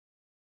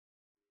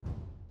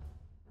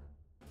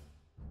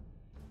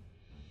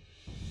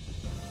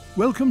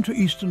Welcome to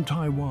Eastern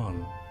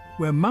Taiwan,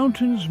 where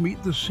mountains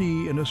meet the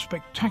sea in a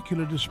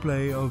spectacular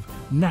display of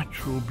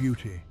natural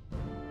beauty.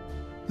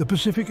 The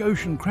Pacific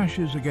Ocean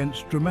crashes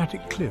against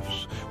dramatic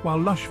cliffs, while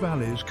lush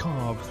valleys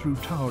carve through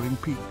towering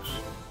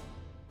peaks.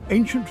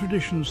 Ancient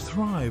traditions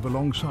thrive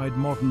alongside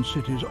modern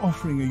cities,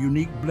 offering a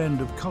unique blend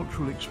of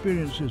cultural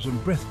experiences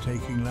and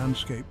breathtaking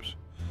landscapes.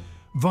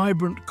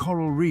 Vibrant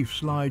coral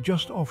reefs lie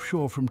just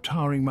offshore from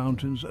towering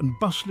mountains, and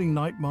bustling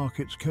night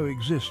markets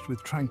coexist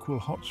with tranquil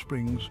hot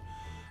springs.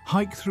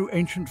 Hike through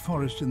ancient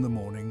forests in the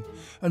morning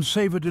and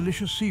savor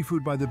delicious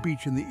seafood by the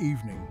beach in the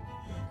evening.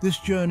 This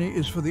journey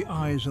is for the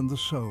eyes and the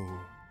soul.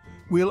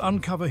 We'll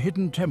uncover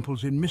hidden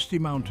temples in misty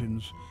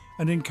mountains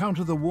and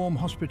encounter the warm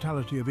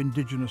hospitality of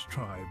indigenous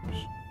tribes.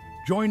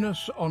 Join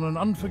us on an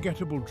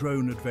unforgettable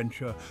drone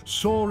adventure,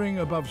 soaring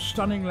above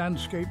stunning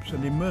landscapes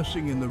and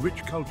immersing in the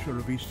rich culture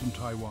of Eastern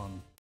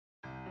Taiwan.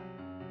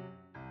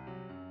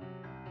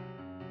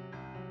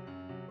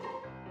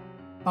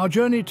 Our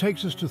journey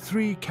takes us to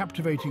three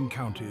captivating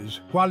counties: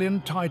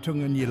 Hualien,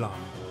 Taitung and Yilan.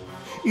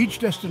 Each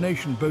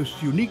destination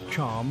boasts unique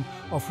charm,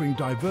 offering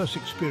diverse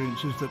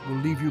experiences that will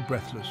leave you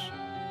breathless.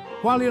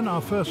 Hualien, our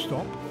first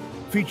stop,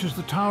 features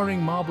the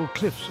towering marble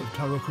cliffs of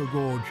Taroko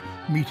Gorge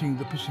meeting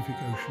the Pacific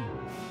Ocean.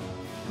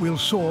 We'll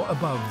soar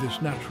above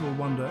this natural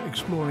wonder,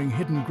 exploring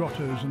hidden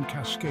grottos and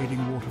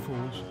cascading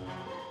waterfalls.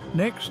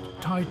 Next,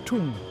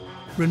 Taitung,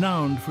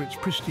 renowned for its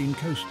pristine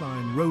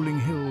coastline, rolling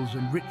hills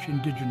and rich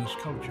indigenous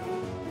culture.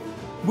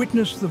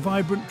 Witness the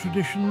vibrant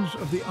traditions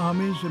of the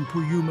Amis and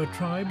Puyuma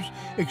tribes,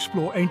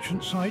 explore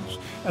ancient sites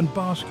and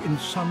bask in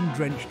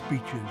sun-drenched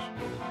beaches.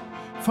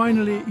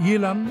 Finally,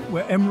 Yilan,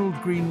 where emerald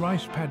green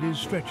rice paddies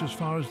stretch as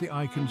far as the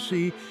eye can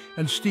see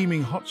and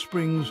steaming hot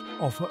springs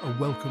offer a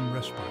welcome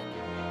respite.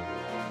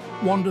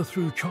 Wander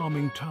through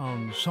charming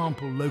towns,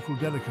 sample local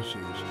delicacies,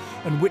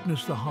 and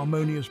witness the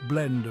harmonious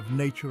blend of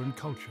nature and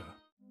culture.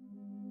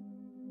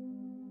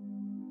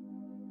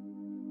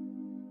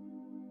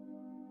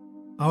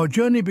 Our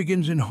journey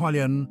begins in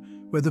Hualien,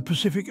 where the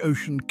Pacific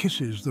Ocean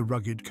kisses the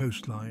rugged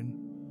coastline.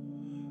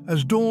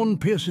 As dawn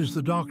pierces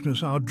the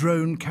darkness, our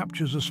drone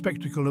captures a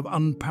spectacle of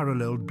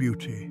unparalleled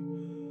beauty.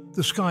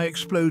 The sky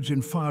explodes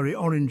in fiery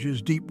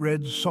oranges, deep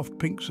reds, soft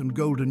pinks and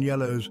golden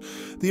yellows.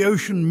 The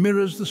ocean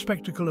mirrors the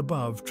spectacle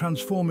above,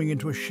 transforming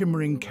into a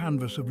shimmering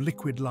canvas of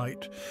liquid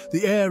light.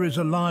 The air is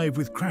alive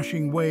with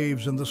crashing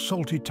waves and the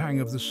salty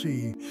tang of the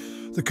sea.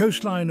 The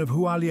coastline of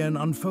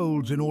Hualien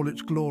unfolds in all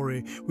its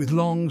glory, with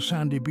long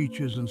sandy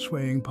beaches and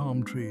swaying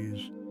palm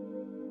trees.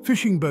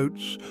 Fishing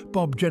boats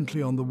bob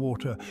gently on the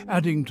water,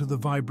 adding to the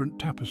vibrant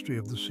tapestry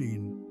of the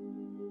scene.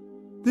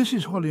 This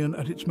is Hualien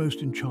at its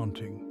most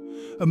enchanting,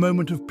 a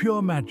moment of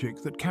pure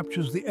magic that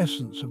captures the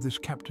essence of this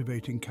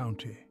captivating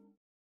county.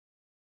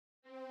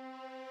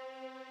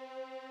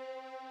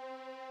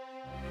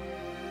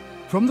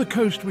 From the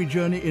coast we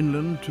journey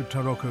inland to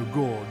Taroko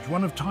Gorge,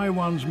 one of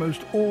Taiwan's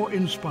most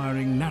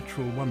awe-inspiring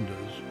natural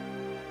wonders.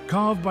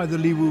 Carved by the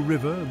Liwu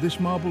River, this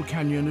marble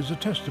canyon is a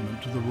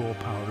testament to the raw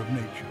power of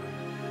nature.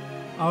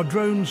 Our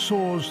drone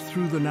soars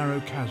through the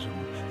narrow chasm,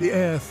 the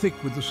air thick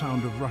with the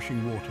sound of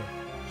rushing water.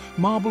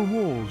 Marble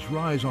walls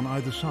rise on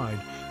either side,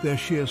 their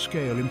sheer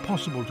scale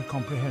impossible to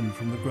comprehend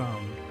from the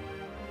ground.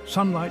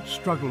 Sunlight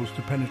struggles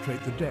to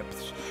penetrate the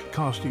depths,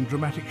 casting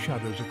dramatic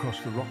shadows across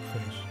the rock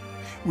face.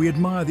 We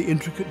admire the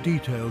intricate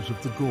details of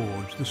the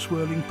gorge, the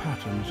swirling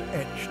patterns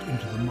etched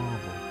into the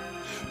marble.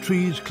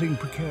 Trees cling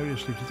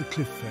precariously to the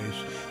cliff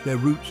face, their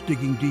roots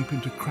digging deep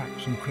into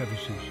cracks and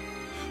crevices.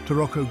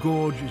 Taroko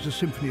Gorge is a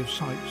symphony of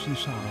sights and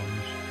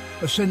sounds,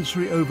 a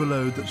sensory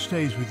overload that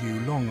stays with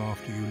you long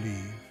after you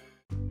leave.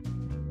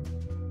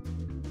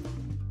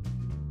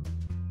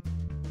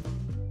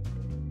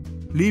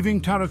 Leaving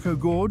Taroko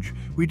Gorge,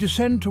 we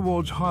descend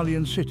towards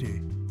Hualien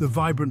City, the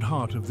vibrant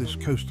heart of this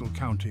coastal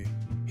county.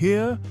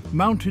 Here,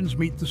 mountains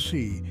meet the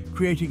sea,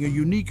 creating a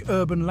unique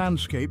urban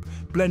landscape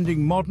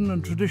blending modern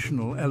and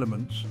traditional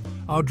elements.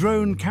 Our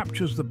drone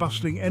captures the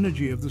bustling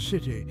energy of the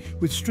city,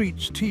 with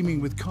streets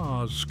teeming with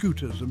cars,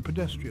 scooters and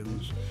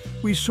pedestrians.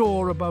 We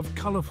soar above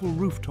colourful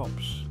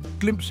rooftops,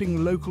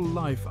 glimpsing local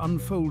life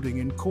unfolding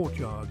in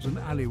courtyards and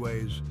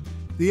alleyways.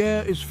 The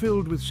air is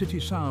filled with city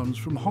sounds,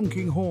 from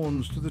honking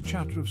horns to the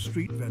chatter of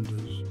street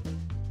vendors.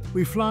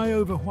 We fly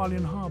over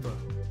Hualien Harbour,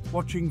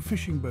 watching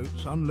fishing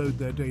boats unload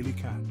their daily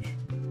catch.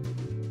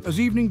 As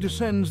evening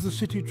descends, the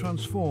city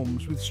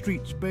transforms, with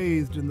streets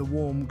bathed in the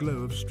warm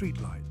glow of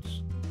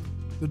streetlights.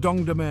 The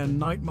Dongdamen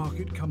night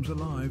market comes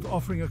alive,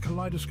 offering a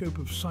kaleidoscope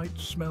of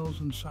sights, smells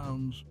and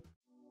sounds.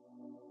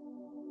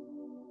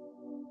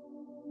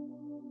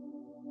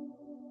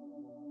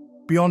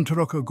 Beyond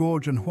Taroko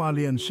Gorge and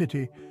Hualien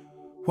City,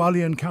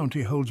 Hualien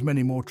County holds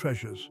many more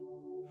treasures.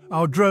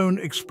 Our drone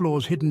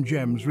explores hidden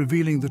gems,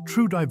 revealing the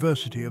true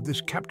diversity of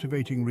this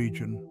captivating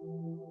region.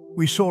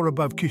 We soar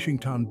above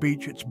Qixingtan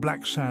Beach, its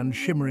black sand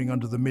shimmering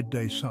under the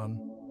midday sun.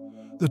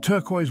 The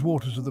turquoise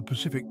waters of the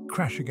Pacific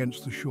crash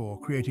against the shore,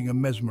 creating a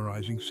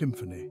mesmerizing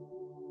symphony.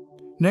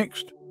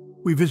 Next,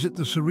 we visit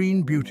the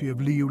serene beauty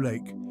of Liu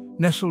Lake,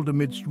 nestled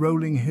amidst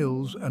rolling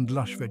hills and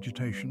lush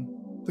vegetation.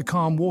 The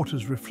calm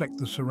waters reflect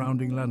the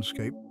surrounding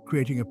landscape,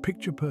 creating a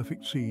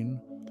picture-perfect scene.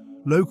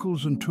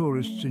 Locals and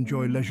tourists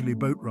enjoy leisurely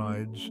boat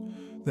rides,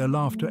 their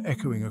laughter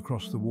echoing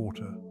across the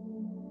water.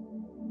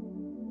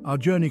 Our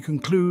journey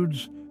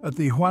concludes at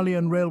the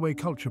Hualien Railway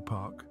Culture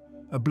Park,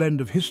 a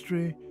blend of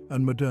history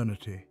and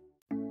modernity.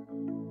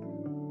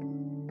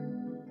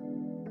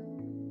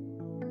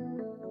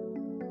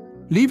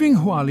 Leaving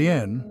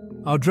Hualien,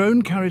 our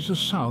drone carries us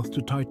south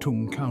to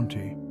Taitung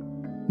County.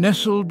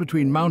 Nestled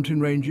between mountain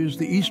ranges,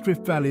 the East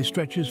Rift Valley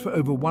stretches for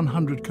over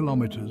 100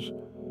 kilometers.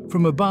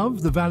 From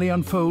above, the valley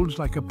unfolds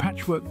like a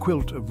patchwork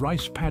quilt of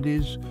rice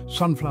paddies,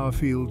 sunflower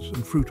fields,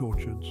 and fruit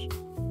orchards.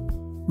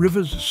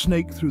 Rivers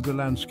snake through the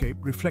landscape,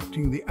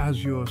 reflecting the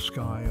azure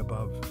sky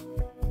above.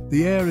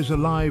 The air is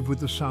alive with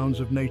the sounds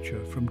of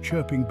nature, from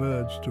chirping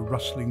birds to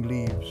rustling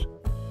leaves.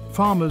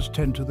 Farmers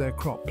tend to their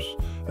crops,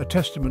 a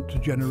testament to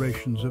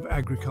generations of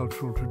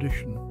agricultural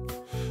tradition.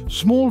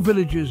 Small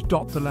villages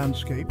dot the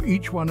landscape,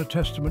 each one a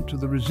testament to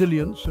the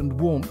resilience and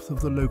warmth of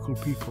the local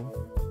people.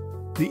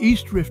 The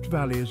East Rift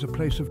Valley is a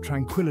place of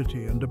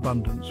tranquility and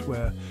abundance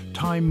where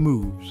time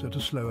moves at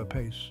a slower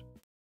pace.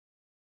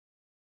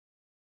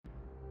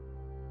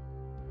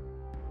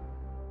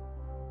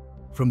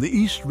 From the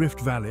East Rift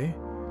Valley,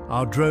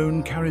 our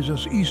drone carries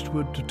us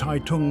eastward to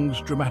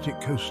Taitung's dramatic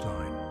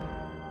coastline.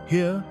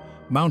 Here,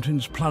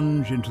 mountains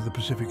plunge into the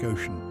Pacific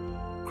Ocean,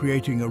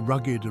 creating a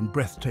rugged and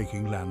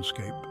breathtaking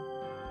landscape.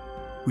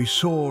 We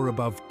soar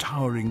above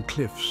towering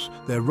cliffs,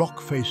 their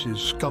rock faces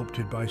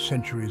sculpted by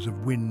centuries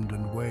of wind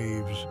and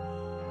waves.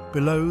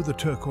 Below, the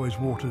turquoise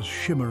waters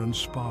shimmer and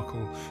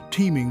sparkle,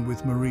 teeming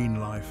with marine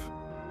life.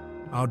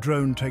 Our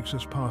drone takes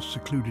us past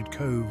secluded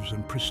coves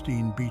and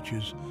pristine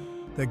beaches,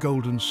 their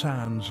golden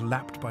sands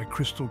lapped by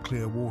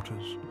crystal-clear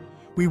waters.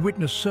 We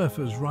witness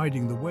surfers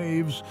riding the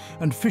waves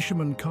and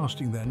fishermen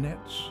casting their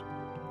nets.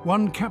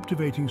 One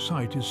captivating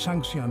sight is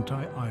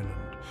Sanxiantai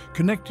Island,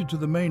 connected to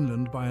the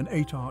mainland by an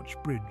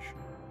 8-arch bridge.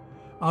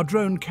 Our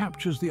drone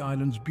captures the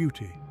island's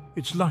beauty,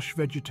 its lush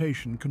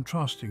vegetation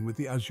contrasting with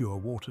the azure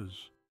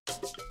waters.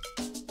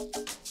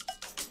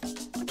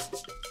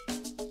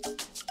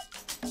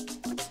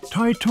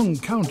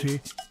 Taitung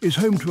County is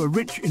home to a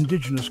rich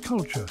indigenous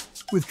culture,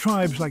 with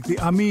tribes like the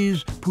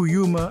Amis,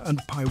 Puyuma and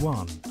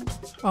Paiwan.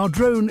 Our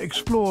drone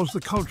explores the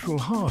cultural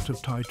heart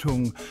of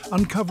Taitung,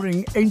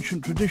 uncovering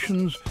ancient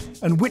traditions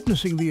and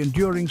witnessing the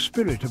enduring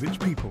spirit of its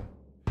people.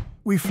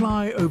 We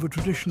fly over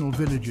traditional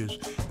villages,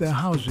 their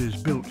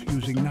houses built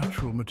using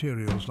natural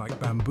materials like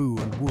bamboo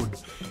and wood.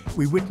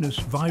 We witness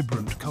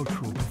vibrant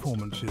cultural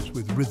performances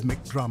with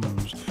rhythmic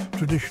drums,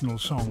 traditional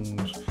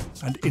songs,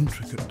 and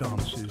intricate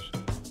dances.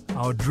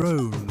 Our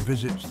drone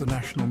visits the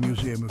National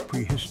Museum of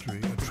Prehistory,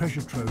 a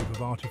treasure trove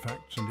of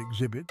artifacts and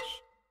exhibits.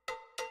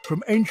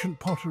 From ancient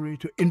pottery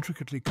to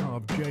intricately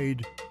carved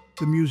jade,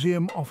 the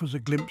museum offers a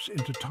glimpse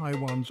into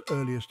Taiwan's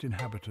earliest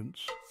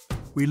inhabitants.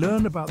 We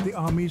learn about the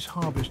Army's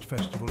Harvest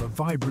Festival, a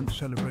vibrant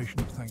celebration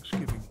of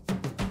Thanksgiving.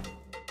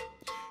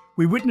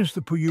 We witness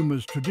the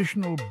Puyuma's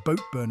traditional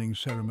boat-burning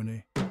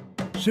ceremony,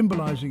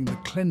 symbolizing the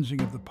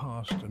cleansing of the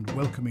past and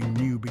welcoming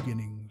new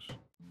beginnings.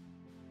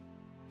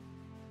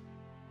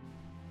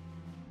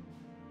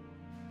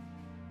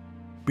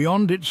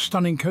 Beyond its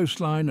stunning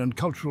coastline and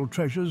cultural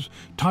treasures,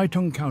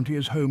 Taitung County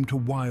is home to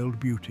wild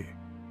beauty.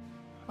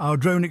 Our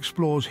drone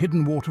explores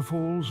hidden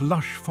waterfalls,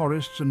 lush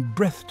forests and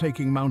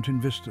breathtaking mountain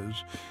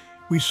vistas.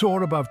 We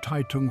soar above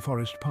Taitung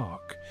Forest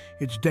Park,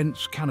 its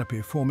dense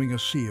canopy forming a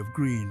sea of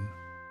green.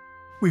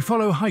 We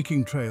follow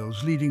hiking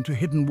trails leading to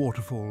hidden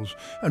waterfalls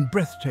and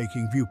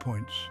breathtaking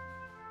viewpoints.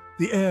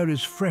 The air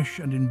is fresh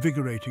and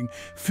invigorating,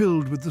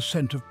 filled with the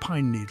scent of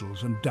pine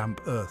needles and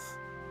damp earth.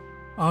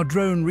 Our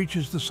drone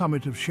reaches the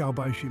summit of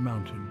Xiaobaishi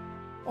Mountain,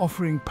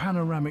 offering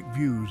panoramic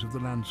views of the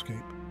landscape.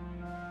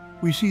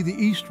 We see the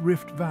East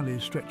Rift Valley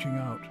stretching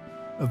out,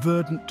 a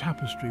verdant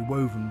tapestry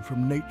woven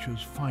from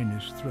nature's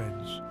finest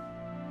threads.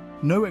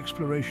 No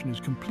exploration is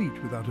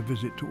complete without a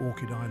visit to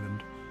Orchid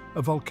Island,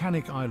 a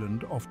volcanic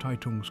island off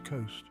Taitung's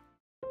coast.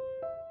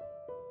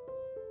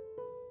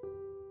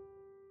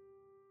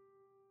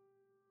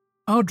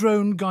 Our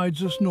drone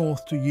guides us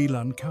north to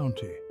Yilan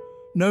County,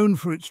 known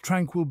for its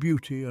tranquil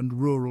beauty and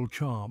rural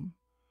charm.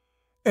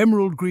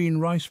 Emerald green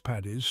rice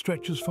paddies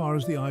stretch as far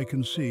as the eye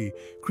can see,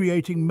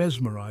 creating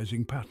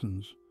mesmerizing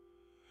patterns.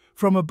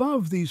 From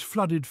above, these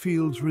flooded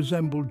fields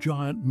resemble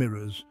giant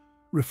mirrors,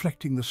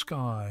 reflecting the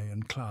sky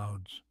and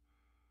clouds.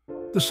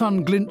 The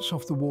sun glints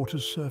off the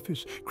water's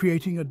surface,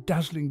 creating a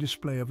dazzling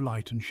display of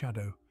light and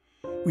shadow.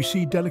 We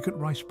see delicate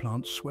rice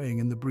plants swaying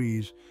in the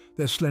breeze,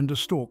 their slender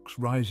stalks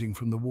rising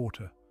from the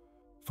water.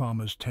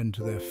 Farmers tend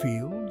to their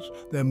fields,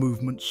 their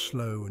movements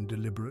slow and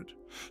deliberate.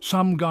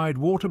 Some guide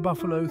water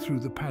buffalo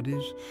through the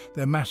paddies,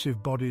 their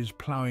massive bodies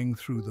ploughing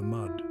through the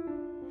mud.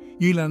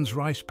 Yilan's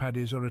rice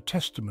paddies are a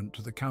testament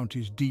to the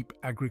county's deep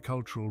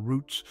agricultural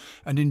roots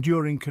and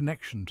enduring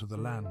connection to the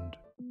land.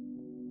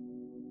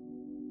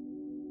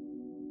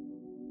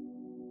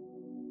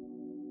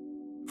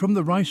 From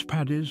the rice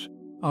paddies,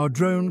 our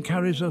drone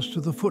carries us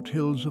to the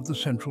foothills of the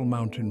Central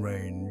Mountain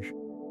Range.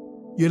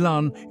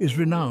 Yilan is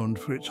renowned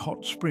for its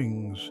hot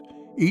springs,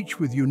 each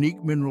with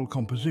unique mineral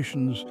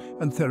compositions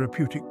and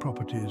therapeutic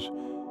properties.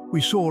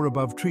 We soar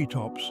above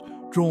treetops,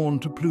 drawn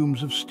to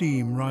plumes of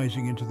steam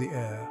rising into the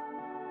air.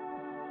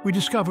 We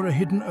discover a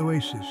hidden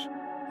oasis,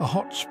 a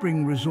hot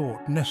spring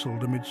resort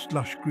nestled amidst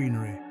lush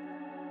greenery.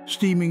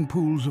 Steaming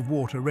pools of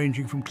water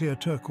ranging from clear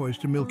turquoise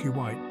to milky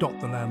white dot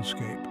the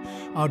landscape.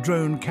 Our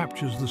drone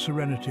captures the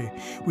serenity,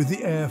 with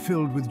the air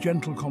filled with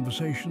gentle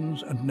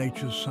conversations and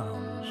nature's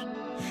sounds.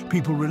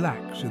 People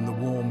relax in the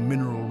warm,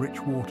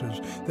 mineral-rich waters,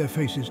 their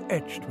faces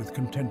etched with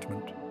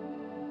contentment.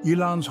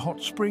 Yilan's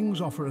hot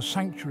springs offer a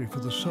sanctuary for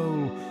the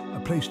soul, a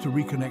place to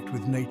reconnect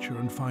with nature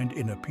and find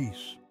inner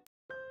peace.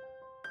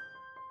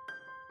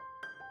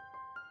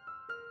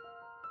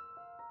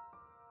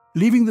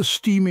 Leaving the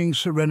steaming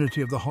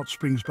serenity of the hot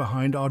springs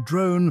behind, our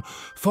drone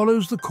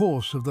follows the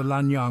course of the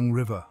Lanyang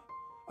River,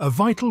 a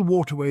vital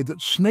waterway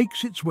that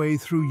snakes its way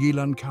through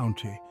Yilan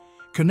County,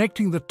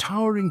 connecting the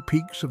towering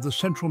peaks of the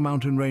central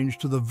mountain range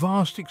to the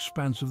vast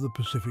expanse of the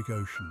Pacific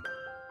Ocean.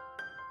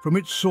 From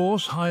its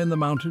source high in the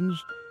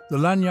mountains, the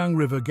Lanyang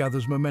River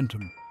gathers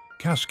momentum,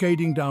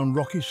 cascading down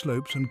rocky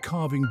slopes and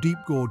carving deep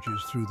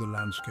gorges through the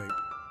landscape.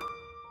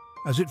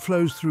 As it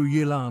flows through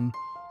Yilan,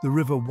 the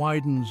river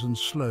widens and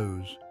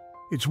slows,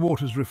 its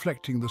waters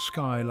reflecting the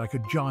sky like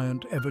a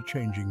giant,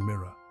 ever-changing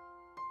mirror.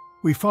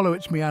 We follow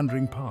its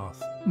meandering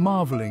path,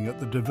 marveling at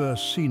the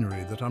diverse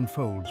scenery that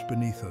unfolds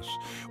beneath us.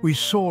 We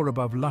soar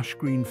above lush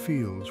green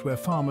fields where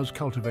farmers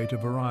cultivate a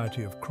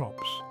variety of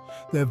crops.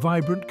 Their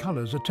vibrant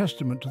colours a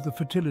testament to the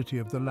fertility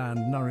of the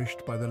land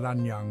nourished by the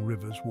Lanyang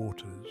River's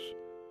waters.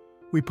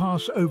 We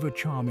pass over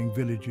charming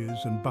villages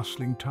and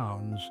bustling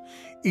towns,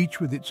 each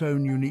with its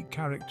own unique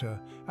character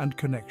and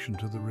connection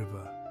to the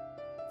river.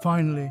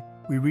 Finally,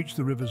 we reach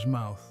the river's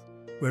mouth,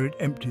 where it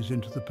empties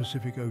into the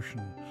Pacific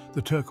Ocean.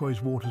 The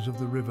turquoise waters of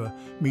the river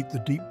meet the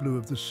deep blue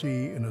of the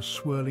sea in a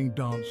swirling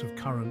dance of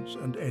currents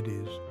and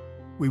eddies.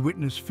 We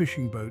witness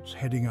fishing boats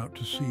heading out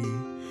to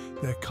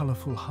sea, their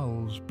colourful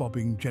hulls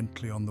bobbing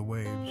gently on the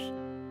waves.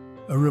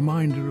 A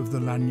reminder of the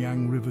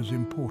Lanyang River's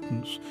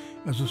importance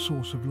as a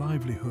source of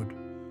livelihood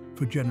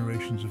for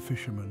generations of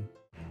fishermen.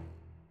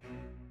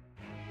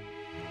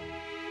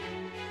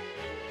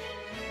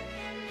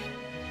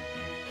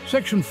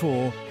 Section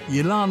 4,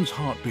 Yilan's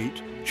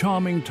heartbeat,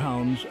 charming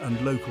towns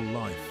and local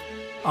life.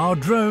 Our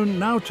drone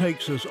now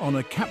takes us on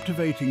a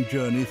captivating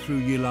journey through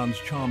Yilan's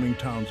charming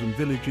towns and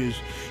villages,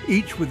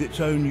 each with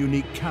its own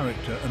unique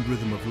character and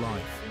rhythm of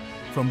life.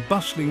 From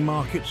bustling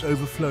markets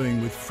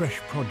overflowing with fresh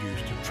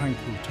produce to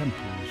tranquil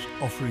temples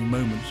offering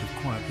moments of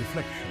quiet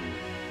reflection,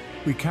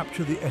 we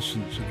capture the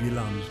essence of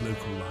Yilan's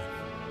local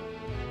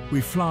life. We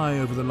fly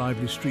over the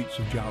lively streets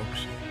of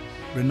Jiaoxi,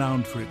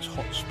 renowned for its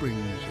hot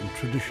springs and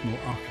traditional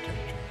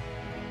architecture.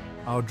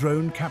 Our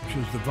drone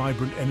captures the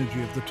vibrant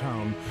energy of the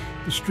town,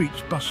 the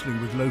streets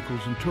bustling with locals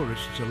and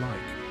tourists alike.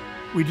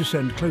 We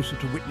descend closer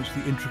to witness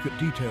the intricate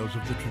details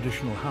of the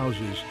traditional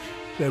houses,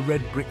 their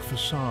red brick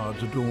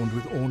facades adorned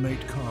with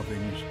ornate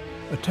carvings,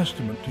 a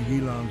testament to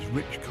Yilan's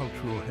rich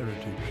cultural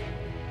heritage.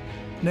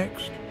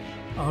 Next,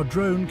 our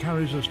drone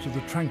carries us to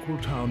the tranquil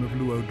town of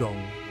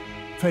Luodong,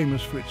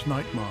 famous for its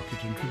night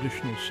market and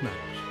traditional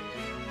snacks.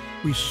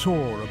 We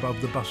soar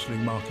above the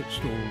bustling market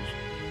stalls,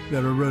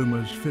 their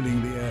aromas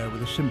filling the air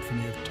with a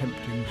symphony of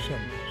tempting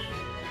scents.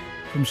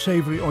 From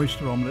savoury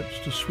oyster omelettes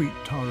to sweet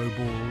taro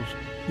balls,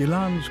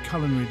 Yilan's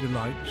culinary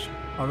delights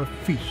are a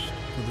feast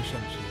for the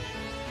senses.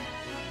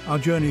 Our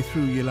journey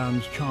through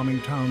Yilan's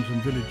charming towns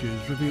and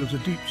villages reveals a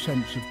deep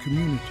sense of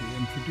community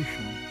and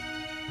tradition.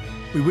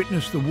 We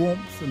witness the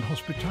warmth and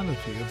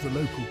hospitality of the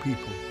local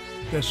people,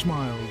 their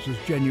smiles as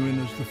genuine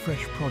as the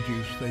fresh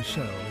produce they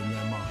sell in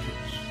their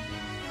markets.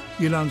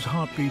 Yilan's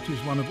heartbeat is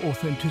one of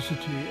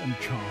authenticity and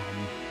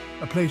charm,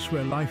 a place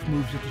where life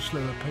moves at a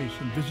slower pace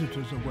and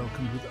visitors are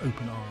welcomed with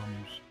open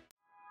arms.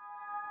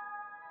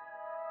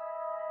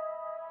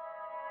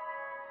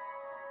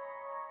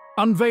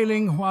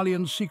 Unveiling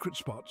Hualien's secret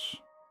spots.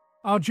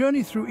 Our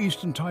journey through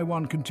Eastern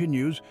Taiwan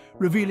continues,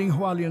 revealing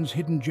Hualien's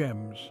hidden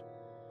gems.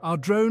 Our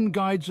drone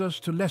guides us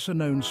to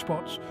lesser-known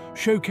spots,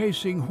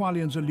 showcasing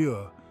Hualien's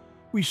allure.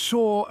 We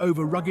soar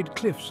over rugged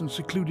cliffs and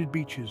secluded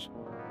beaches,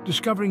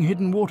 discovering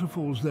hidden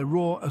waterfalls that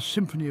roar a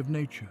symphony of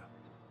nature.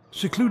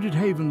 Secluded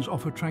havens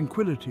offer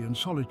tranquility and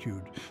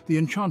solitude, the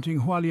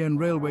enchanting Hualien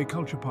Railway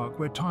Culture Park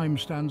where time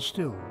stands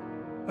still.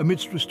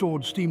 Amidst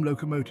restored steam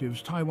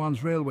locomotives,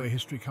 Taiwan's railway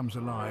history comes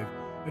alive.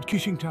 At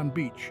Qixingtan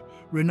Beach,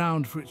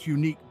 renowned for its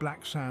unique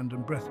black sand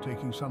and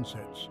breathtaking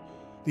sunsets,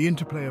 the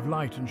interplay of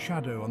light and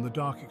shadow on the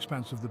dark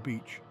expanse of the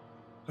beach,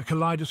 a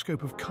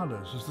kaleidoscope of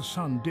colours as the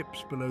sun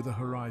dips below the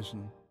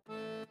horizon.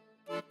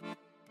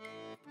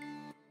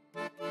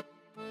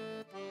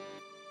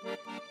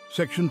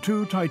 Section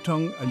 2,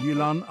 Taitung and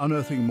Yilan,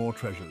 unearthing more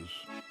treasures.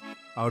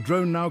 Our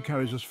drone now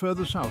carries us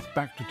further south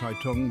back to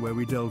Taitung, where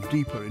we delve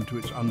deeper into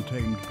its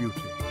untamed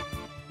beauty.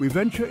 We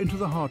venture into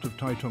the heart of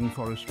Taitung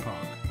Forest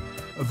Park,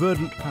 a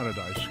verdant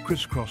paradise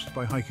crisscrossed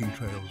by hiking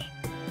trails.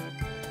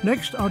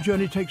 Next, our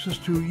journey takes us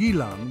to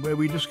Yilan, where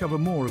we discover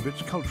more of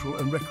its cultural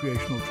and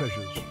recreational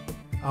treasures.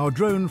 Our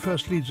drone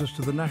first leads us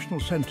to the National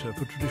Centre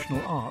for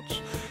Traditional Arts,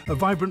 a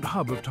vibrant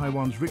hub of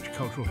Taiwan's rich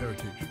cultural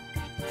heritage.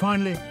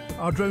 Finally,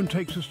 our drone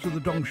takes us to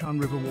the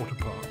Dongshan River Water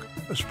Park,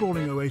 a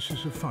sprawling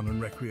oasis of fun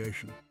and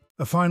recreation.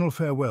 A final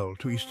farewell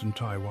to Eastern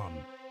Taiwan.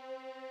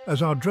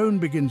 As our drone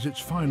begins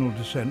its final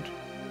descent,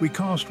 we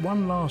cast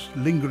one last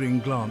lingering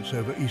glance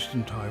over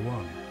Eastern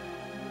Taiwan.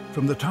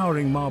 From the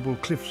towering marble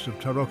cliffs of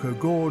Taroko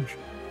Gorge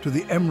to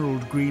the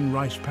emerald green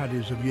rice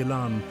paddies of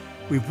Yilan,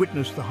 we've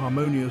witnessed the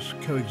harmonious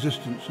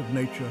coexistence of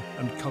nature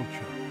and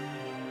culture.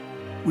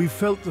 We've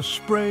felt the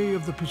spray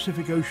of the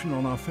Pacific Ocean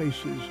on our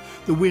faces,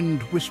 the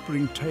wind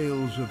whispering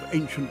tales of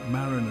ancient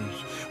mariners.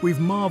 We've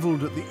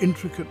marveled at the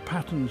intricate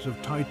patterns of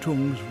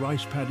Taitung's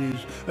rice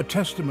paddies, a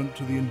testament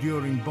to the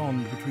enduring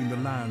bond between the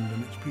land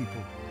and its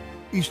people.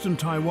 Eastern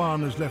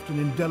Taiwan has left an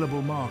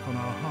indelible mark on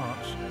our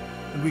hearts,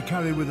 and we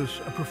carry with us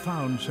a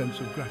profound sense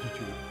of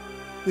gratitude.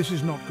 This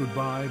is not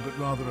goodbye, but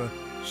rather a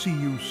see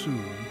you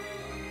soon.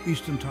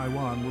 Eastern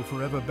Taiwan will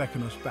forever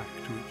beckon us back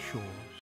to its shores.